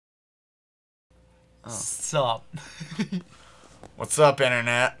Oh. Sup? What's up,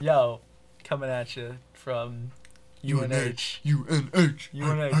 internet? Yo, coming at you from UNH.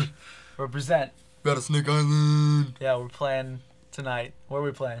 UNH. Represent. Rattlesnake Island. Yeah, we're playing tonight. Where are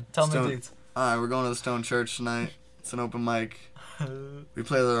we playing? Tell me the deets. Alright, we're going to the Stone Church tonight. It's an open mic. We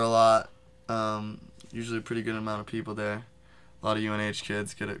play there a lot. Usually a pretty good amount of people there. A lot of UNH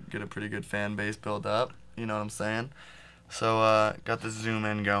kids get a pretty good fan base built up. You know what I'm saying? So got this zoom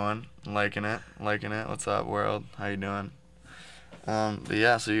in going. Liking it. What's up, world? How you doing? But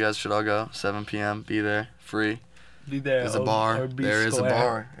yeah, so you guys should all go. 7 p.m. Be there. Free. Be there. There's a bar. There is a square.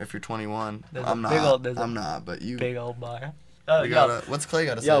 bar if you're 21. There's I'm not, but you. Big old bar. What's Clay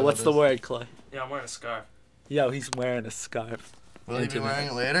got to say? Yo, about what's the this? word, Clay? Yeah, I'm wearing a scarf. Yo, he's wearing a scarf. Will he be wearing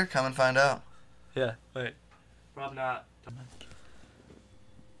it later? Come and find out. Yeah, wait. Probably not.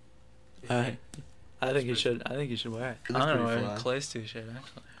 Alright. I think you should wear it. It I'm looks gonna pretty wear fly. Clay's t-shirt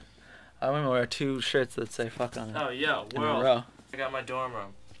actually. I'm gonna wear 2 shirts that say fuck on it. Oh, yo, in a world. row. I got my dorm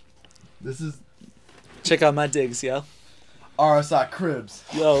room. This is Check out my digs, yo. RSI Cribs.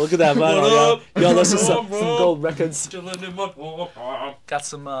 Yo, look at that vinyl, What yo. up? Yo, this is Dorm some room. gold records. Chilling in my dorm. Got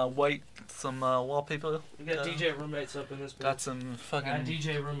some wallpaper. We got DJ roommates up in this bitch. Got some fucking And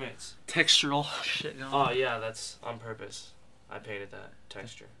DJ roommates. textural shit going Oh, on. yeah, that's on purpose. I painted that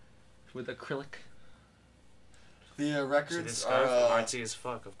texture. With acrylic. The See this records scarf? are. Artsy as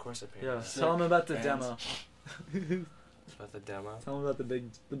fuck. Of course I painted Yeah, that. tell them about the Fans. demo. It's about the demo. Tell them about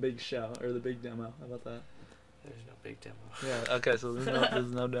the big show or the big demo. How about that? There's no big demo. Yeah. Okay, so there's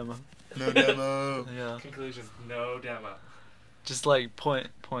no demo. No demo. Yeah. Conclusion, no demo. Just like point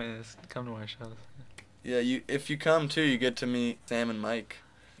is come to our shows. Yeah, if you come too, you get to meet Sam and Mike.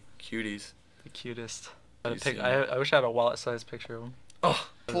 Cuties. The cutest. You see I wish I had a wallet-sized picture of them. Oh,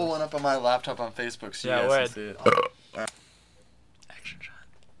 pull one up on my laptop on Facebook so you Yeah, guys word. can see it. Action shot.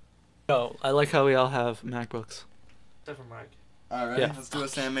 Yo, I like how we all have MacBooks. Except for Mike. Alright, ready? Yeah. Let's do a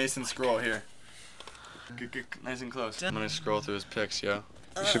Sam Mason scroll here. Get nice and close. I'm gonna scroll through his pics, yo.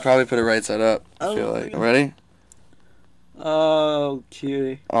 You should probably put it right side up, I feel like. Ready? Oh,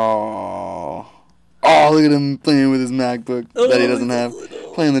 cutie. Oh. Oh, look at him playing with his MacBook that he doesn't have.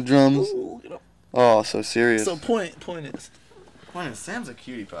 Playing the drums. Oh, so serious. So point is. Sam's a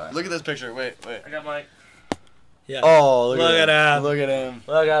cutie pie. Look at this picture. Wait. I got Mike. Yeah. Oh, Look at him. Look at him.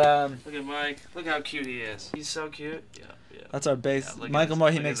 Look at him. Look at Mike. Look how cute he is. He's so cute. Yeah. That's our base. Yeah, look at Michael this-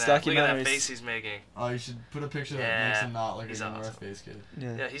 Moore, he look at makes that. documentaries. Look at that face he's making. Oh, you should put a picture Yeah, that makes him not look he's like a awesome. North Face kid.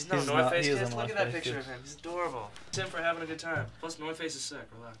 Yeah, he's no He's North not- Face he is a kid. Look North at that Face picture kid. of him. He's adorable. It's him for having a good time. Plus, North Face is sick.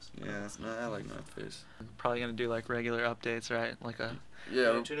 Relax. Yeah, I like North Face. Probably gonna do like regular updates, right? Like a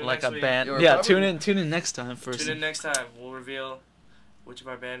Yeah, Tune in like next a week. band. Yeah, we're Yeah, probably- tune in next time for Tune some. in next time. We'll reveal which of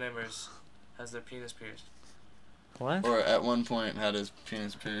our band members has their penis pierced. What? or at one point had his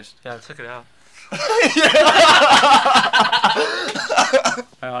penis pierced. Yeah, I took it out.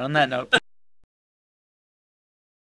 Alright, on that note.